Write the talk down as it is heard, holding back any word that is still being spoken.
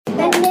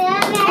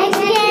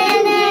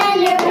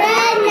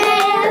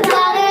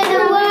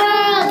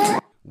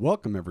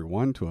Welcome,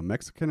 everyone, to A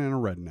Mexican and a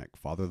Redneck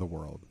Father the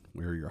World.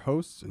 We are your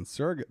hosts and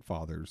surrogate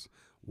fathers,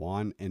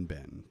 Juan and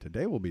Ben.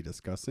 Today we'll be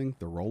discussing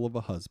the role of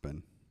a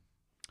husband.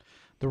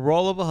 The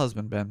role of a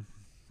husband, Ben.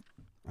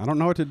 I don't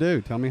know what to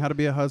do. Tell me how to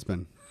be a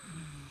husband.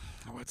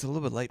 Oh, it's a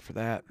little bit late for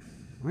that.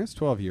 Well, it's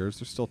 12 years.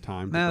 There's still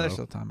time to Nah, grow. there's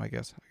still time, I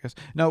guess.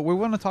 No, we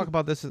want to talk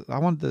about this. This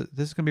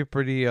is gonna be a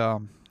pretty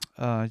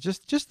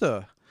just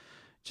a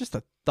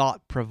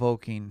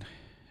thought-provoking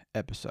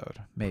episode.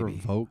 Maybe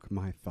Provoke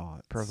my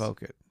thoughts.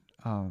 provoke it.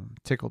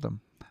 Tickle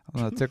them.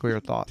 I'm gonna tickle your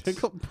thoughts.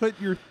 Put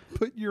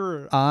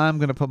your I'm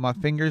gonna put my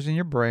fingers in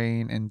your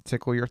brain and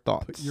tickle your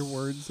thoughts. put your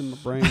words in my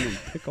brain and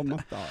tickle my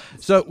thoughts.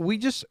 So we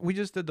just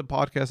did the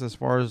podcast as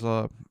far as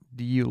do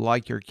you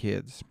like your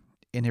kids?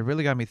 And it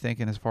really got me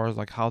thinking as far as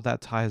like how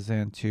that ties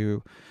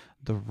into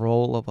the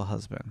role of a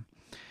husband.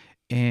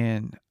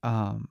 And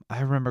I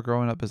remember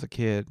growing up as a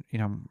kid,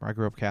 I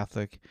grew up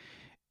Catholic,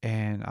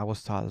 and I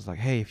was taught, it's like,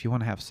 hey, if you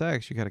want to have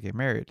sex, you got to get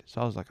married.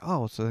 So I was like,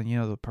 oh, so then,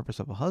 the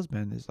purpose of a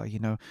husband is like, you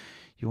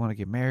want to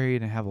get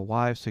married and have a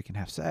wife so you can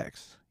have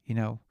sex,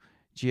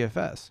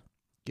 GFS,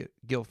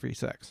 guilt-free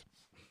sex.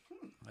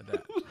 Like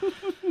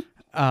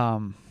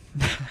that.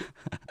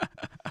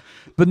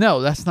 But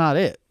no, that's not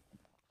it.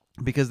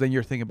 Because then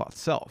you're thinking about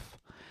self.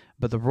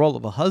 But the role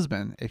of a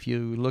husband, if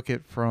you look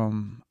at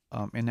from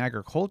an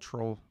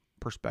agricultural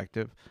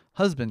perspective,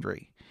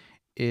 husbandry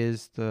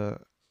is the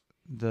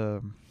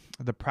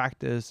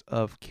practice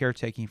of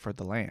caretaking for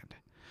the land.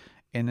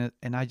 And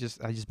I just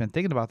been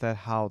thinking about that,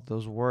 how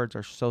those words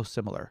are so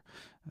similar,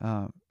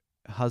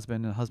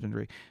 husband and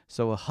husbandry.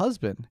 So a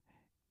husband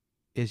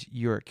is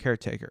your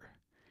caretaker.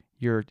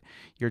 You're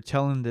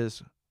telling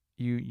this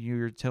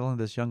you're telling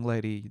this young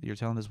lady, you're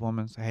telling this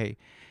woman, hey,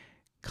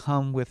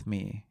 come with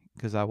me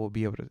because I will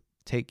be able to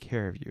take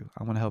care of you.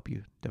 I want to help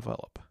you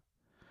develop.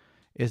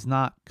 It's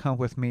not come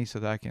with me so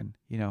that I can,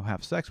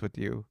 have sex with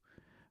you,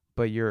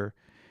 but you're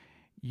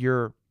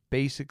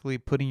basically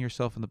putting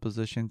yourself in the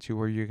position to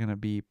where you're going to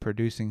be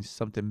producing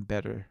something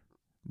better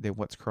than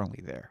what's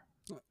currently there.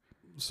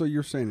 So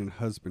you're saying in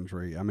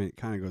husbandry, I mean, it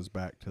kind of goes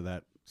back to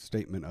that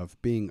statement of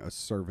being a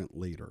servant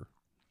leader.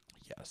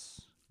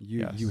 Yes.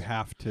 You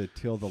have to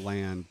till the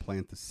land,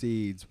 plant the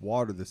seeds,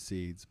 water the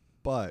seeds.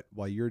 But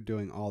while you're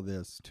doing all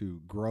this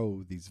to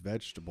grow these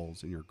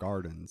vegetables in your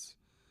gardens,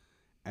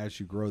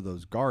 as you grow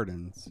those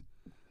gardens,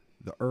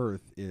 the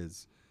earth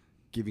is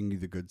giving you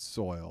the good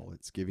soil.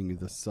 It's giving you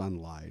the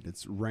sunlight.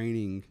 It's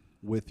raining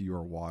with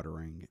your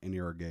watering and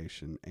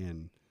irrigation.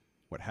 And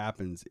what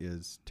happens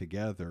is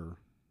together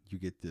you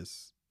get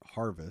this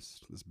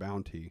harvest, this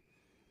bounty,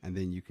 and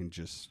then you can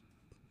just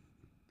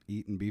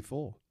eat and be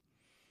full.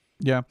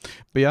 Yeah,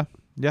 but yeah,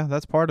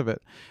 that's part of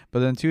it. But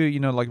then too,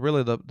 like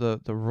really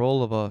the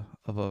role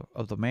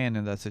of the man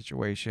in that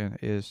situation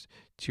is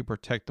to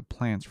protect the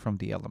plants from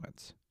the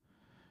elements,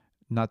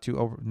 not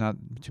to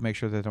make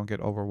sure they don't get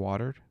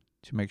overwatered,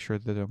 to make sure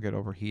they don't get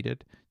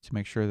overheated, to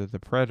make sure that the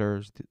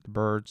predators, the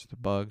birds, the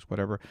bugs,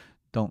 whatever,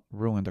 don't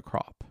ruin the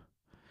crop.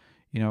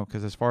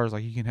 Because as far as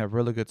like you can have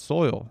really good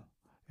soil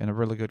and a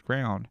really good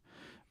ground,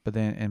 but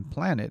then and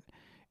plant it,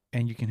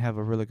 and you can have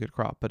a really good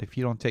crop. But if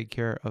you don't take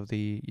care of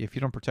if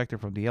you don't protect it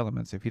from the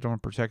elements, if you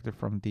don't protect it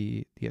from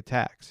the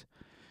attacks,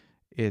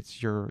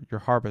 it's your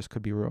harvest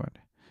could be ruined.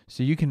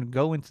 So you can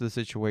go into the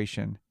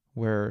situation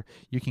where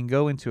you can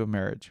go into a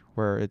marriage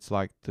where it's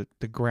like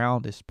the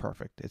ground is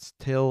perfect. It's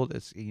tilled.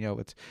 It's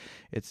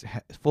it's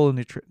full of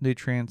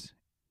nutrients.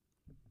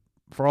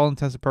 For all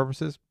intents and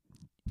purposes,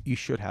 you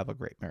should have a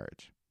great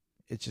marriage.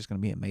 It's just going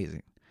to be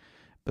amazing.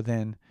 But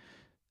then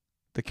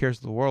the cares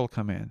of the world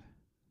come in.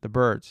 The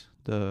birds,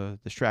 the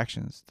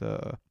distractions,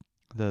 the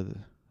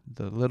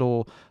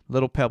little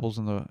pebbles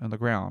in the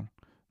ground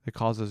that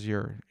causes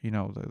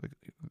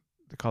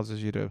that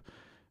causes you to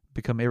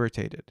become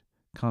irritated,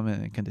 come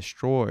in and can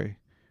destroy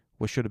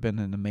what should have been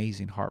an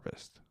amazing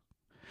harvest.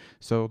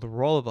 So the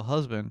role of a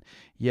husband,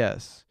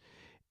 yes,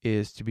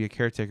 is to be a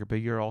caretaker, but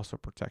you're also a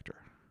protector.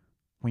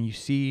 When you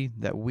see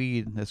that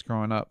weed that's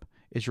growing up,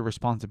 it's your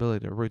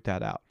responsibility to root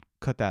that out,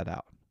 cut that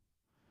out.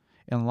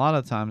 And a lot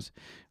of times,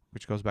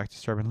 which goes back to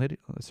servant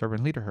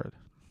leaderhood.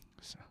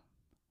 So,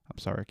 I'm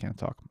sorry, I can't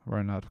talk. I'm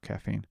running out of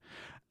caffeine.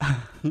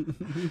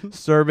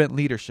 Servant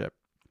leadership.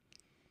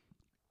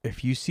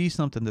 If you see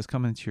something that's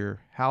coming into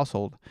your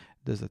household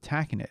that's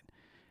attacking it,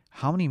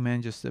 how many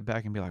men just sit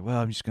back and be like, "Well,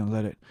 I'm just gonna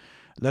let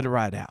it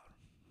ride out."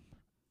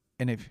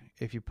 And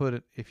if you put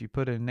it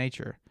in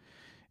nature,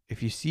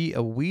 if you see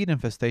a weed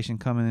infestation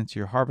coming into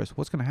your harvest,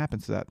 what's gonna happen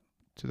to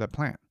that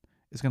plant?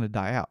 It's gonna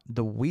die out.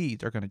 The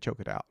weeds are gonna choke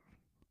it out.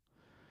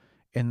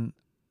 And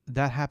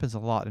that happens a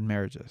lot in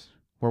marriages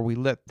where we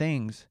let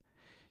things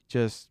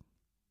just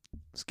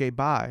skate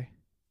by,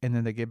 and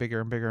then they get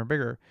bigger and bigger and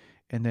bigger,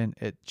 and then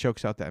it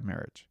chokes out that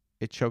marriage.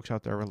 It chokes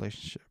out their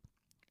relationship.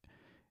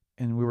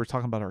 And we were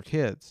talking about our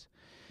kids,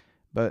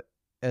 but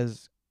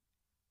as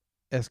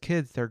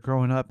kids, they're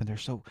growing up and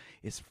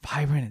it's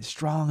vibrant and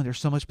strong and there's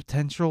so much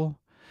potential.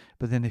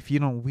 But then if you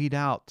don't weed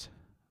out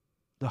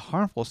the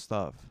harmful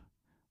stuff,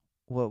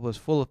 what was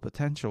full of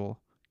potential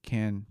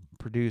can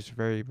produce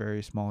very,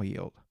 very small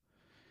yield.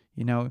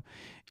 You know,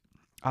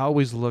 I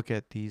always look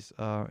at these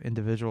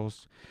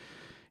individuals,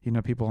 you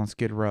know, people on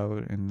Skid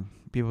Row and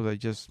people that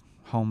just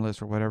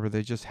homeless or whatever,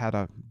 they just had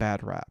a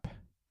bad rap.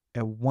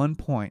 At one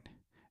point,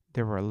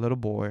 they were a little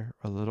boy or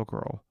a little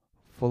girl,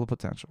 full of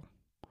potential,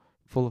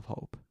 full of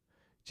hope,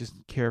 just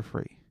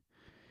carefree.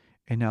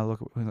 And now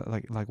look,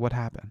 like what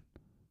happened?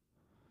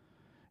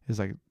 It's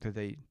like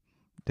they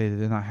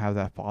did not have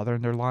that father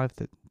in their life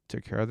that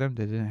took care of them.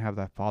 They didn't have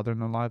that father in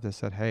their life that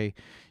said, "Hey,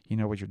 you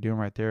know what you're doing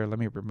right there. Let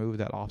me remove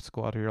that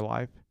obstacle out of your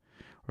life,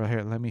 or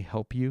here, let me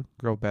help you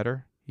grow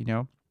better." You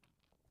know,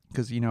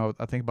 because you know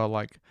I think about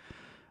like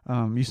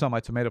you saw my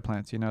tomato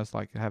plants. You know, it's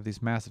like I have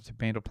these massive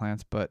tomato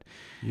plants, but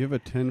You have a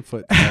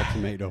 10-foot tall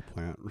tomato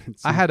plant.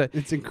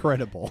 It's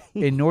incredible.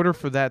 in order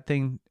for that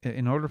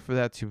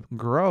to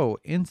grow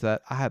into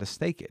that, I had to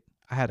stake it.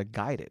 I had to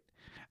guide it.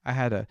 I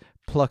had to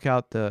pluck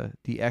out the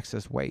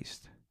excess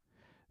waste.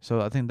 So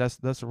I think that's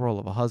the role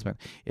of a husband.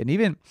 And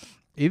even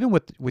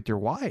with your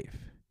wife,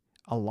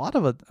 a lot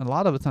of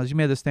the times, you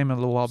made this statement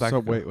a little while back So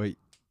ago. wait.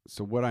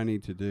 So what I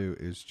need to do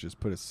is just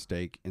put a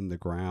stake in the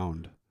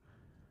ground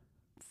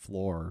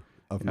floor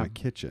of my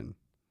kitchen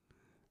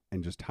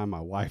and just tie my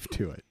wife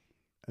to it.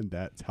 And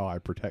that's how I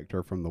protect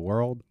her from the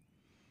world.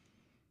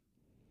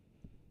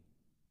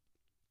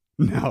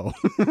 No.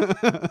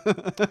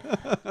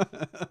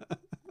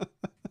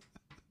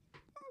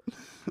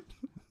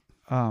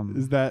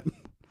 Is that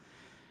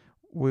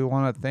We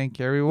want to thank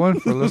everyone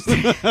for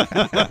listening.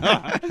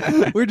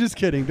 We're just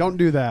kidding. Don't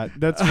do that.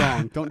 That's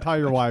wrong. Don't tie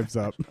your wives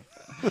up.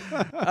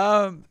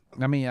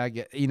 I mean, I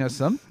get, you know,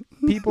 some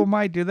people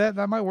might do that.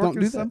 That might work Don't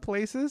in do some that.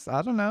 places.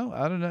 I don't know.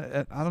 I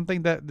don't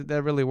think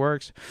that really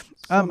works.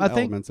 Some I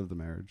think, elements of the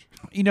marriage.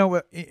 you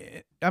know,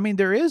 I mean,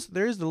 there is a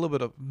little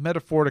bit of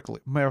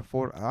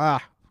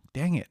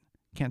dang it.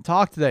 Can't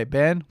talk today,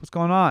 Ben. What's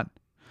going on?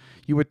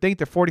 You would think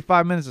that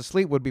 45 minutes of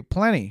sleep would be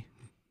plenty.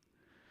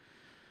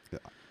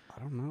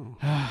 I don't know.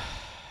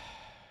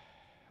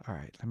 All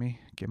right, let me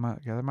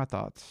gather my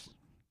thoughts.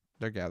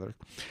 They're gathered.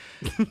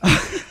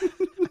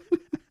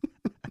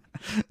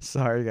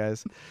 Sorry,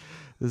 guys.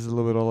 This is a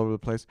little bit all over the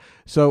place.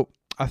 So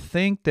I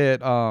think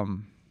that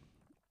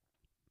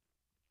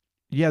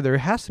yeah, there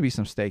has to be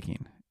some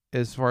staking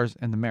as far as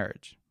in the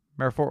marriage.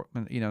 Metaphor,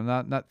 you know,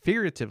 not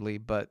figuratively,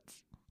 but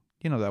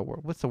you know that word.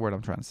 What's the word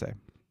I'm trying to say?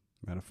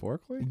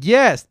 Metaphorically?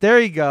 Yes, there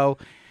you go.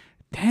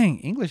 Dang,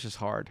 English is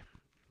hard.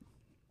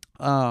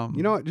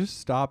 You know what? Just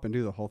stop and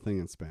do the whole thing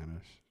in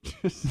Spanish.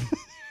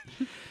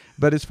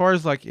 But as far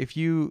as like if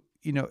you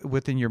know,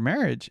 within your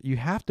marriage, you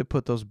have to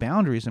put those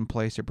boundaries in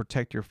place to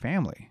protect your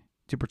family,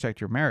 to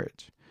protect your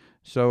marriage.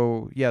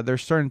 So yeah,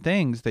 there's certain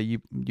things that you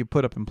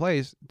put up in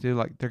place to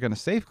like they're going to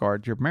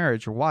safeguard your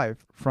marriage, your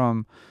wife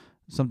from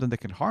something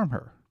that can harm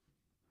her.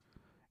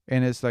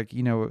 And it's like,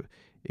 you know,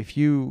 if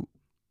you're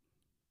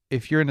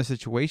in a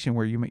situation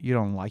where you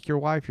don't like your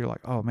wife, you're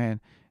like, oh man,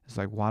 it's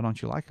like, why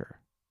don't you like her?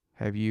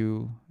 Have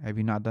you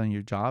not done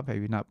your job? Have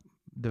you not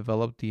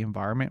developed the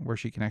environment where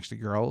she can actually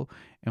grow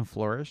and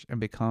flourish and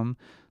become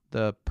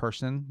the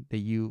person that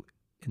you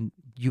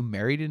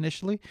married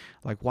initially?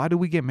 Like, why do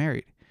we get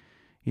married?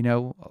 You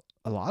know,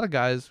 a lot of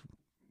guys,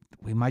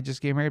 we might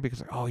just get married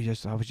because like, oh,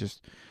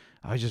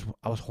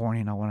 I was horny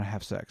and I want to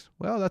have sex.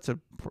 Well, that's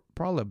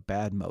probably a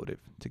bad motive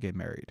to get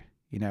married,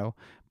 you know.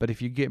 But if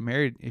you're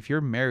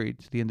married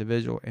to the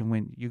individual, and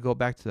when you go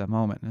back to that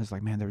moment, and it's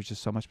like, man, there was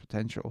just so much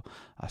potential.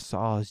 I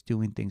saw us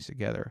doing things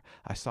together.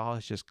 I saw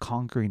us just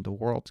conquering the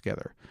world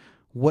together.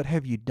 What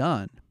have you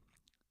done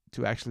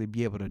to actually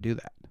be able to do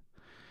that?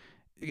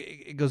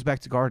 It goes back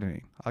to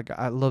gardening. Like,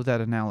 I love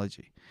that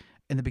analogy.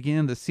 In the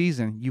beginning of the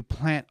season, you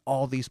plant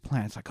all these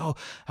plants. Like, oh,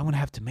 I'm going to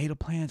have tomato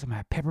plants. I'm going to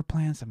have pepper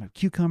plants. I'm going to have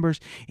cucumbers.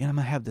 And I'm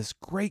going to have this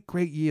great,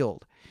 great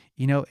yield.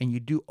 You know, and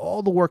you do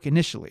all the work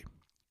initially.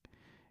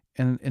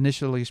 And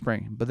initially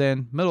spring. But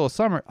then middle of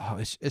summer, oh,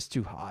 it's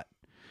too hot.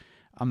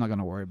 I'm not going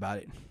to worry about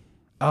it.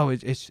 Oh,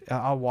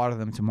 I'll water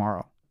them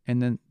tomorrow.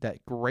 And then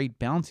that great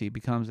bounty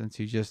becomes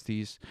into just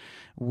these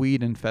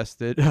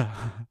weed-infested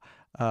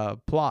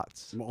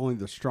plots. Well, only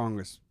the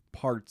strongest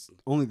plants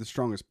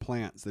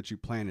that you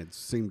planted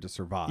seem to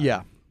survive.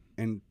 Yeah.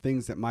 And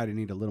things that might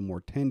need a little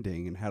more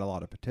tending and had a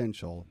lot of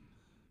potential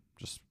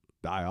just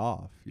die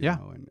off. You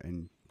know?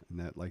 And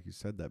that, like you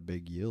said, that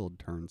big yield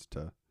turns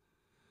to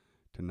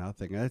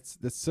nothing. That's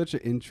such an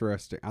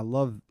interesting.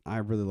 I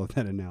really love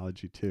that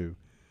analogy too,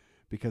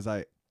 because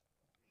I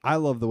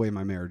love the way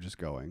my marriage is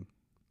going.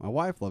 My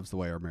wife loves the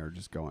way our marriage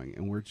is going,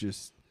 and we're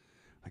just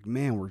like,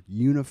 man, we're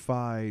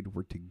unified.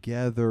 We're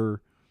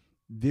together.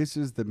 This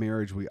is the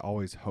marriage we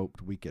always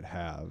hoped we could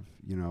have.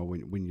 You know,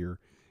 when you're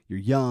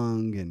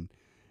young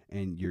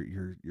and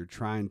you're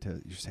trying to,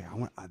 you say, I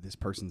want this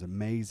person's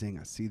amazing.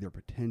 I see their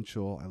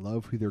potential. I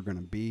love who they're going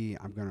to be.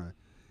 I'm gonna,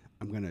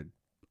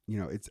 you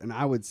know, and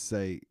I would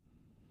say,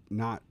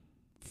 not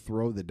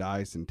throw the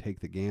dice and take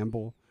the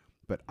gamble,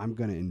 but I'm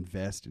going to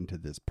invest into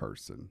this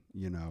person,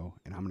 you know,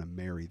 and I'm going to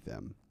marry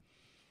them.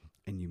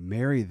 And you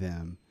marry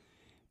them,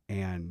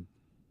 and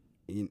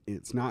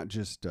it's not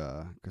just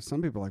because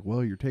some people are like,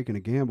 well, you're taking a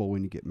gamble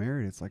when you get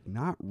married. It's like,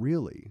 not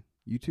really.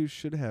 You two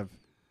should have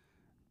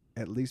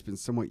at least been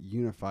somewhat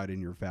unified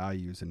in your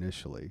values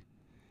initially.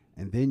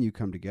 And then you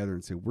come together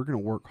and say, we're going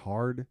to work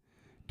hard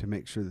to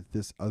make sure that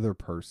this other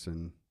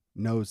person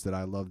knows that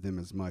I love them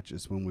as much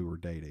as when we were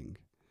dating,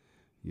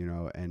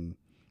 and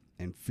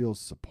feels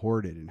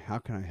supported. And how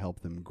can I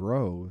help them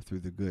grow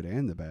through the good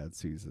and the bad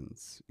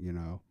seasons,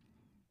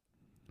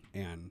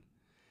 And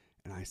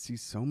I see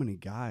so many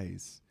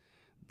guys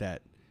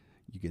that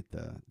you get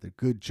the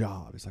good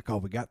job. It's like, oh,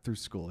 we got through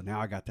school and now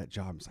I got that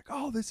job. It's like,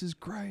 oh, this is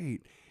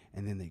great.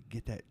 And then they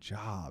get that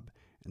job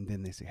and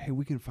then they say, hey,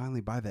 we can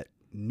finally buy that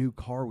new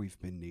car we've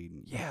been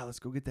needing. Yeah, let's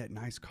go get that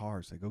nice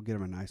car. So they go get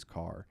them a nice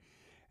car.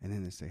 And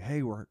then they say,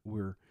 hey,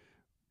 we're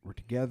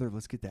together.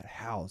 Let's get that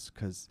house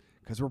because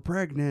we're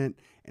pregnant.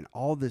 And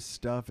all this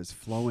stuff is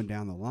flowing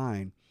down the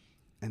line.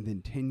 And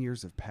then 10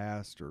 years have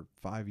passed, or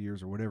 5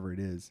 years, or whatever it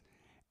is.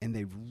 And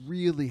they've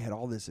really had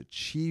all this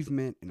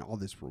achievement and all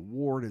this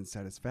reward and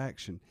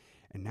satisfaction.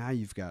 And now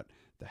you've got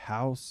the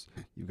house,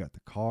 you've got the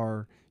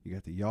car, you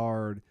got the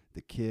yard,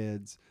 the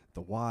kids,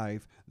 the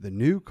wife, the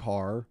new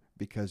car,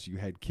 because you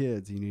had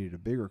kids, you needed a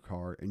bigger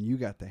car, and you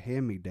got the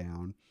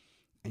hand-me-down.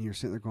 And you're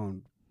sitting there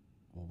going,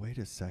 well, wait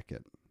a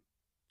second.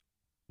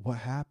 What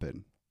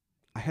happened?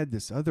 I had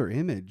this other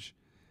image,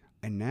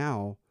 and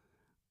now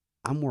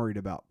I'm worried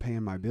about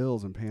paying my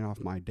bills and paying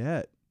off my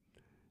debt.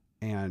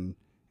 And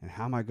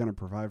how am I going to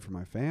provide for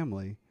my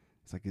family?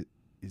 It's like,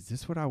 is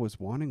this what I was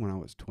wanting when I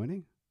was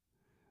 20?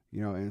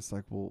 And it's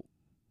like, well,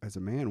 as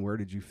a man, where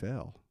did you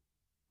fail?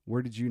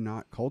 Where did you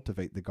not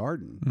cultivate the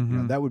garden?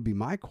 Mm-hmm. That would be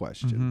my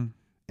question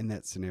in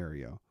that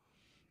scenario,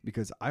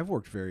 because I've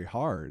worked very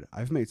hard.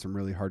 I've made some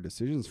really hard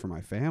decisions for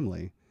my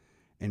family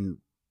and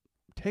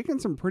taken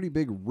some pretty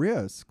big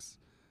risks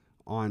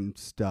on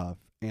stuff.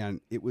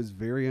 And it was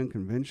very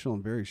unconventional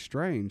and very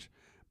strange.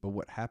 But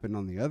what happened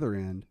on the other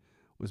end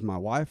was my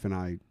wife and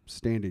I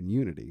stand in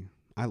unity.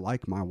 I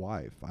like my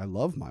wife. I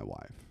love my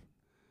wife.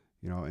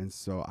 And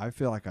so I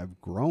feel like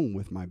I've grown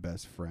with my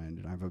best friend,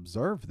 and I've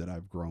observed that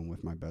I've grown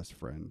with my best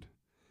friend.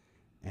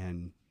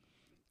 And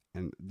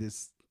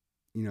this,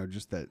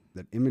 just that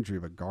imagery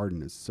of a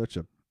garden is such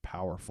a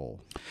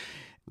powerful,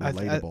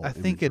 relatable I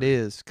think it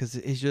is, because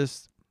it's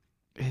just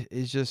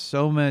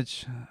so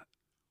much.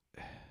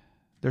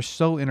 They're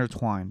so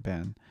intertwined,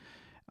 Ben.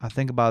 I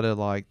think about it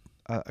like,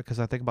 because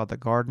I think about the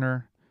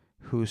gardener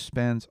who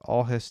spends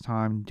all his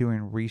time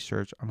doing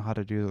research on how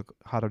to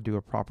do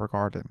a proper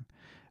garden,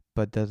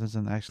 but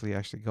doesn't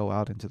actually go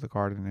out into the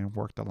garden and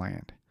work the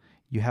land.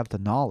 You have the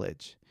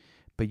knowledge,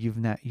 but you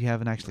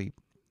haven't actually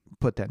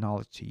put that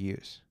knowledge to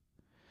use.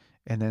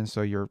 And then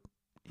so your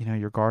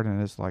garden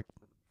is like,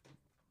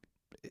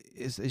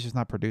 it's just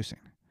not producing.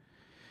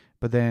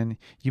 But then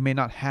you may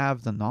not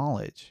have the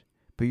knowledge,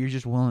 but you're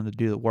just willing to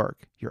do the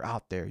work. You're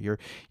out there. You're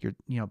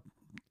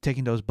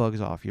taking those bugs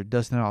off. You're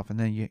dusting it off, and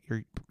then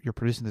you're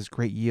producing this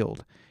great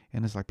yield.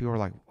 And it's like, people are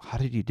like, how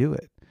did you do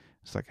it?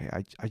 It's like, hey,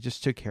 I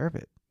just took care of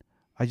it.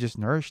 I just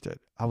nourished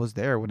it. I was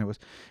there when it was,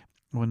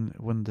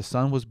 when the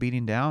sun was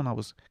beating down. I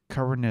was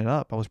covering it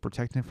up. I was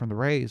protecting it from the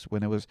rays.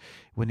 When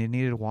it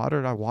needed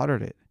watered, I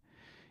watered it.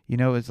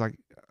 It's like,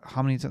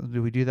 how many times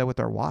do we do that with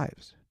our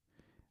wives?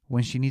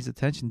 When she needs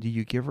attention, do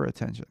you give her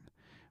attention?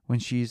 When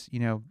she's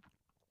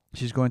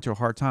going through a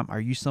hard time,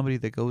 are you somebody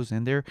that goes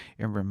in there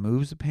and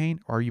removes the pain,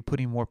 or are you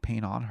putting more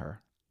pain on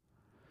her?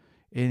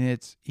 And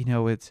it's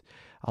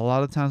a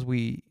lot of times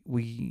we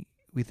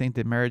think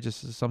that marriage is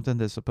something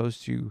that's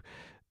supposed to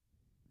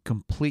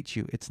complete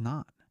you. It's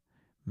not.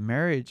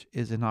 Marriage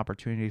is an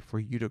opportunity for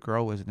you to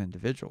grow as an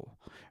individual.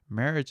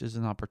 Marriage is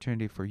an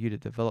opportunity for you to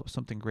develop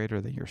something greater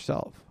than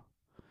yourself.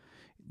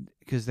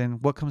 Because then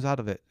what comes out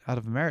of it? Out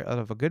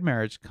of a good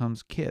marriage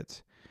comes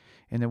kids.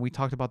 And then we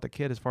talked about the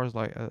kid as far as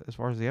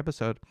the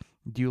episode.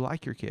 Do you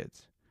like your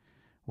kids?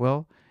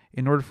 Well,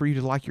 in order for you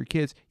to like your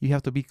kids, you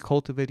have to be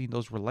cultivating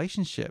those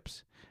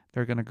relationships.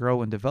 They're going to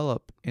grow and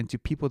develop into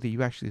people that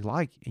you actually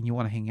like and you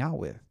want to hang out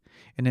with.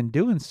 And in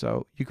doing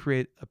so, you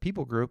create a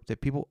people group that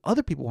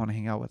other people want to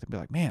hang out with and be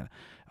like, man,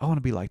 I want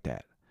to be like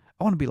that.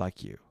 I want to be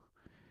like you.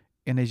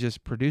 And it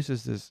just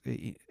produces this,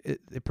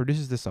 it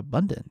produces this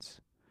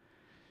abundance.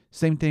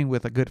 Same thing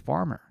with a good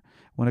farmer.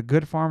 When a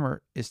good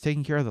farmer is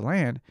taking care of the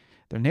land,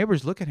 their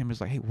neighbors look at him and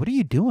is like, hey, what are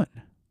you doing?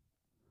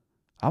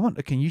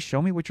 Can you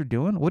show me what you're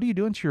doing? What are you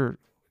doing to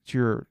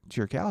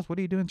your cows? What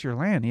are you doing to your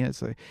land? Yeah,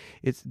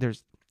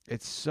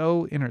 it's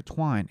so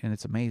intertwined, and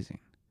it's amazing.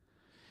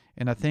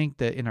 And I think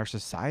that in our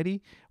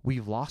society,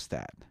 we've lost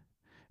that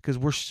because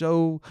we're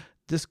so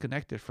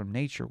disconnected from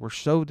nature. We're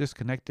so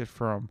disconnected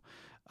from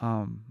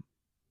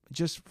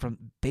just from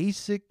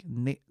basic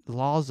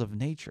laws of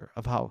nature,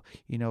 of how,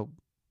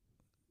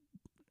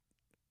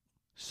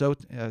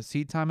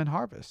 seed time and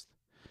harvest.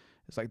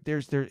 It's like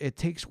it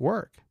takes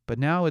work. But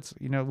now it's,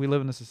 we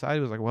live in a society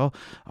that's like, well,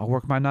 I'll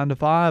work my 9 to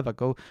 5. I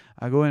go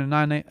in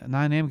at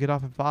 9 a.m., get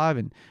off at 5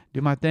 and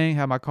do my thing,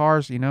 have my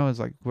cars, it's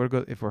like,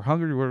 if we're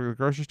hungry, we're going to the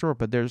grocery store.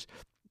 But there's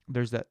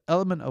that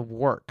element of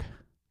work,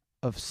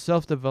 of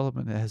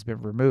self-development that has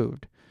been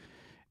removed.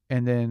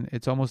 And then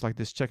it's almost like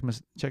this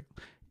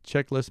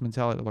checklist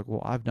mentality. Like,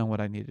 well, I've done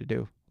what I need to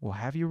do. Well,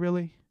 have you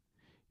really?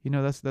 You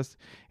know, that's,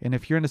 and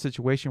if you're in a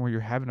situation where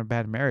you're having a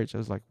bad marriage, I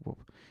was like, well,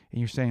 and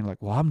you're saying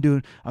like, well, I'm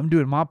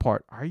doing my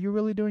part. Are you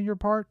really doing your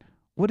part?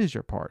 What is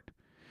your part?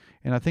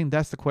 And I think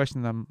that's the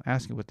question that I'm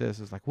asking with this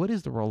is like, what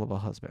is the role of a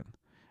husband?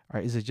 All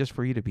right, is it just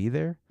for you to be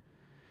there?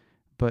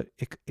 But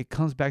it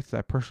comes back to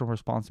that personal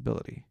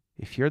responsibility.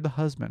 If you're the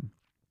husband,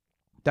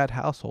 that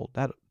household,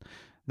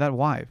 that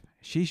wife,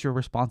 she's your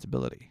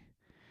responsibility.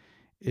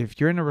 If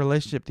you're in a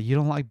relationship that you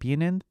don't like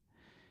being in,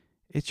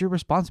 it's your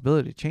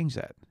responsibility to change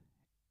that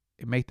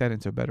and make that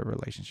into a better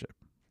relationship.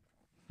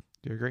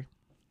 Do you agree?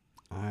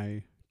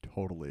 I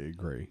totally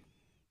agree.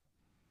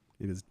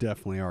 It is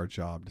definitely our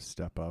job to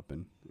step up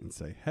and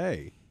say,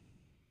 hey,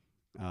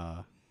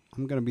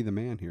 I'm going to be the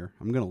man here.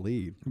 I'm going to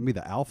lead. I'm going to be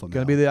the alpha male.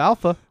 Going to be the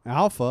alpha.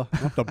 Alpha,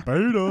 not the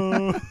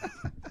beta.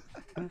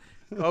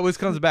 Always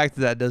comes back to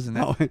that, doesn't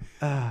it?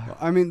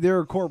 I mean, there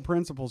are core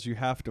principles you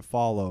have to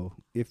follow.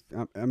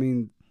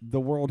 The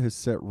world has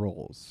set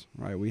rules,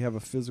 right? We have a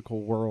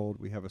physical world.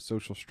 We have a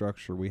social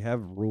structure. We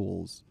have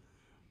rules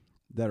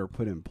that are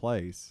put in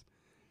place.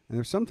 And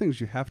there's some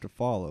things you have to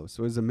follow.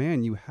 So as a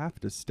man, you have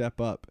to step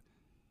up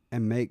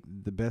and make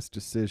the best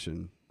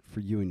decision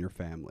for you and your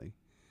family.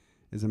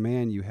 As a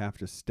man, you have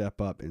to step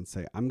up and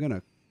say, I'm going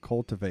to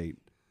cultivate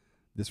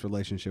this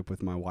relationship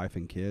with my wife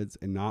and kids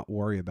and not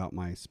worry about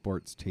my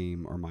sports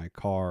team or my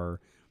car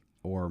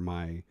or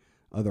my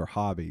other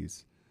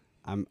hobbies.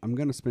 I'm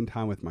going to spend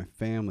time with my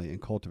family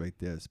and cultivate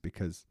this,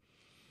 because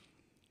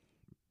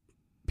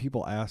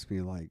people ask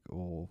me like,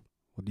 well,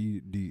 do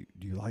you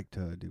like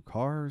to do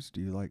cars?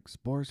 Do you like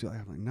sports?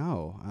 I'm like,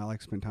 no, I like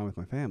to spend time with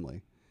my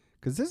family,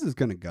 because this is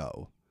going to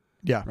go.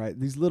 Yeah. Right.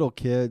 These little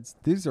kids,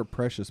 these are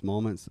precious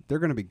moments. They're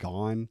going to be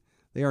gone.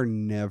 They are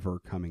never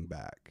coming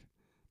back.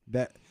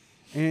 And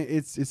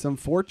it's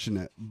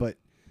unfortunate, but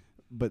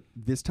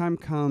this time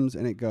comes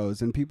and it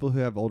goes. And people who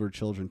have older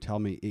children tell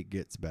me it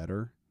gets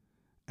better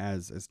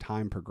as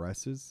time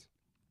progresses.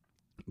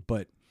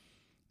 But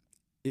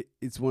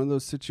it's one of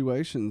those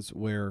situations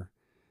where,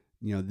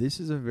 you know, this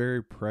is a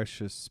very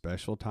precious,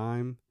 special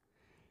time,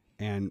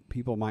 and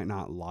people might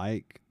not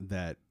like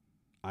that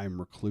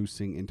I'm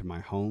reclusing into my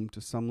home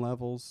to some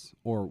levels,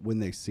 or when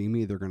they see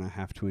me, they're going to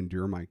have to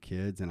endure my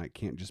kids, and I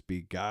can't just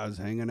be guys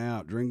hanging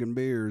out, drinking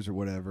beers or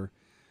whatever.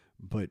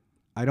 But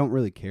I don't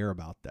really care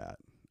about that.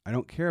 I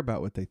don't care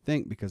about what they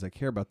think, because I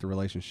care about the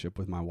relationship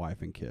with my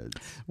wife and kids.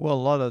 Well, a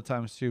lot of the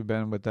times too,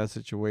 Ben, with that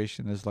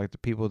situation is like the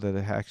people that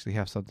actually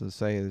have something to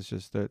say is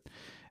just that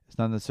it's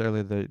not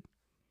necessarily that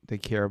they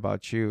care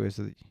about you, is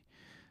that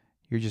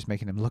you're just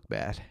making them look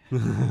bad.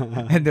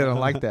 And they don't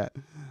like that.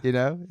 You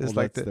know, it's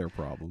like that's their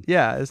problem.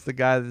 Yeah, it's the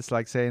guy that's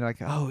like saying like,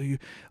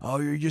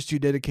 you're just too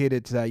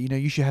dedicated to that. You know,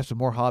 you should have some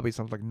more hobbies.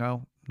 I was like,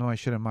 no, I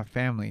shouldn't. My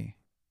family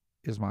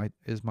is my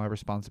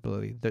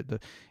responsibility.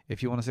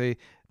 If you want to say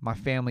my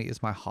family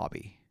is my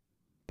hobby,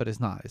 but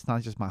it's not. It's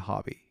not just my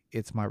hobby.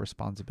 It's my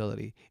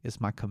responsibility. It's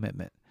my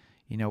commitment.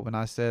 You know, when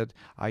I said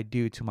I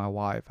do to my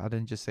wife, I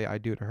didn't just say I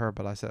do to her,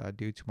 but I said I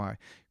do to my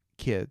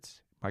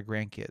kids, my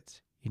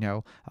grandkids. You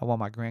know, I want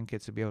my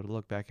grandkids to be able to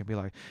look back and be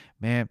like,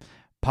 man,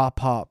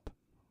 Pop,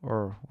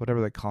 or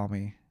whatever they call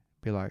me,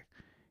 be like,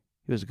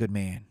 he was a good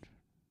man.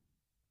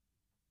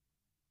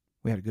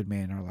 We had a good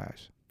man in our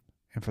lives.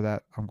 And for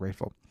that, I'm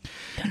grateful.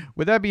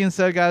 With that being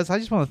said, guys, I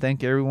just want to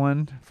thank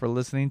everyone for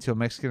listening to A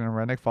Mexican and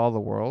Redneck Follow the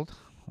World.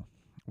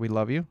 We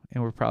love you,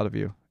 and we're proud of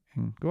you.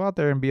 And go out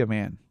there and be a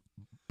man.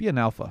 Be an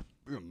alpha.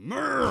 Be a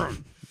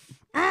man.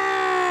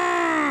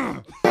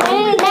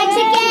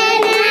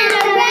 Mexican